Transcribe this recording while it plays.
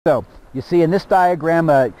So you see in this diagram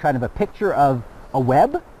kind of a picture of a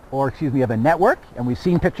web, or excuse me, of a network, and we've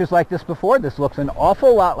seen pictures like this before. This looks an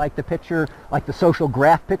awful lot like the picture, like the social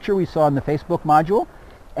graph picture we saw in the Facebook module.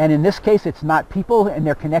 And in this case, it's not people and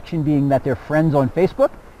their connection being that they're friends on Facebook.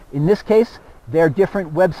 In this case, they're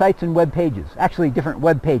different websites and web pages, actually different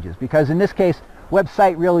web pages, because in this case,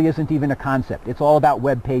 website really isn't even a concept. It's all about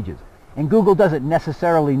web pages. And Google doesn't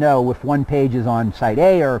necessarily know if one page is on site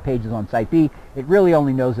A or a page is on site B. It really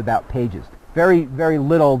only knows about pages. Very, very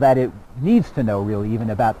little that it needs to know really even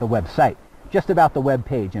about the website. Just about the web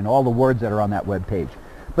page and all the words that are on that web page.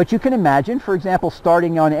 But you can imagine, for example,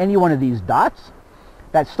 starting on any one of these dots,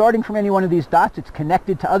 that starting from any one of these dots, it's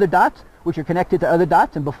connected to other dots, which are connected to other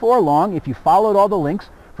dots, and before long, if you followed all the links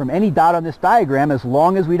from any dot on this diagram, as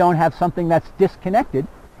long as we don't have something that's disconnected,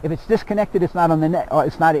 if it's disconnected, it's not on the net, or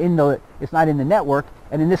it's not in the network,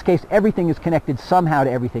 and in this case, everything is connected somehow to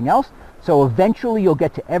everything else. So eventually, you'll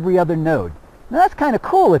get to every other node. Now that's kind of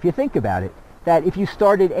cool if you think about it. That if you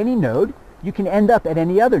started any node, you can end up at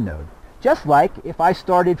any other node. Just like if I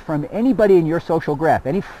started from anybody in your social graph,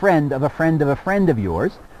 any friend of a friend of a friend of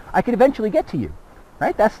yours, I could eventually get to you,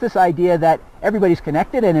 right? That's this idea that everybody's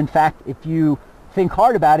connected, and in fact, if you think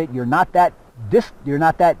hard about it, you're not that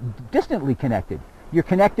distantly connected. You're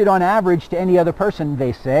connected on average to any other person,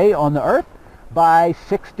 they say, on the earth by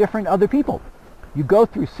 6 different other people. You go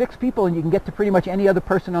through 6 people and you can get to pretty much any other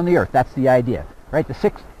person on the earth. That's the idea, right?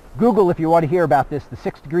 Google, if you want to hear about this, the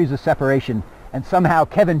 6 degrees of separation, and somehow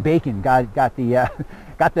Kevin Bacon got the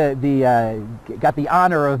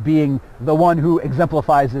honor of being the one who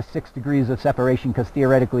exemplifies this 6 degrees of separation, because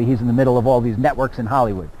theoretically he's in the middle of all these networks in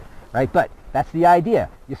Hollywood, right? But that's the idea.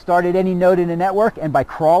 You start at any node in a network, and by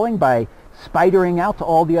crawling, by spidering out to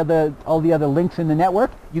all the other links in the network,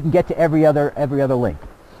 you can get to every other link.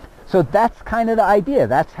 So that's kind of the idea.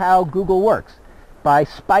 That's how Google works, by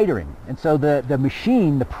spidering. And so the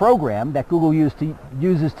machine, the program that Google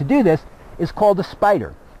uses to do this is called a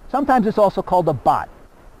spider. Sometimes it's also called a bot,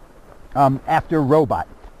 after robot.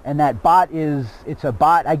 And that bot it's a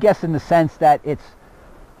bot, I guess, in the sense that it's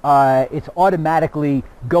automatically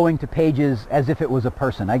going to pages as if it was a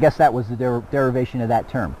person. I guess that was the derivation of that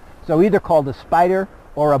term. So either called a spider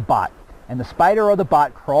or a bot. And the spider or the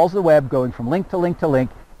bot crawls the web, going from link to link to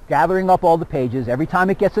link, gathering up all the pages. Every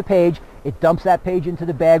time it gets a page, it dumps that page into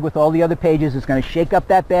the bag with all the other pages. It's going to shake up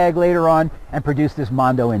that bag later on and produce this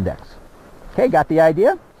Mondo index. Okay, got the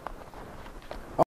idea?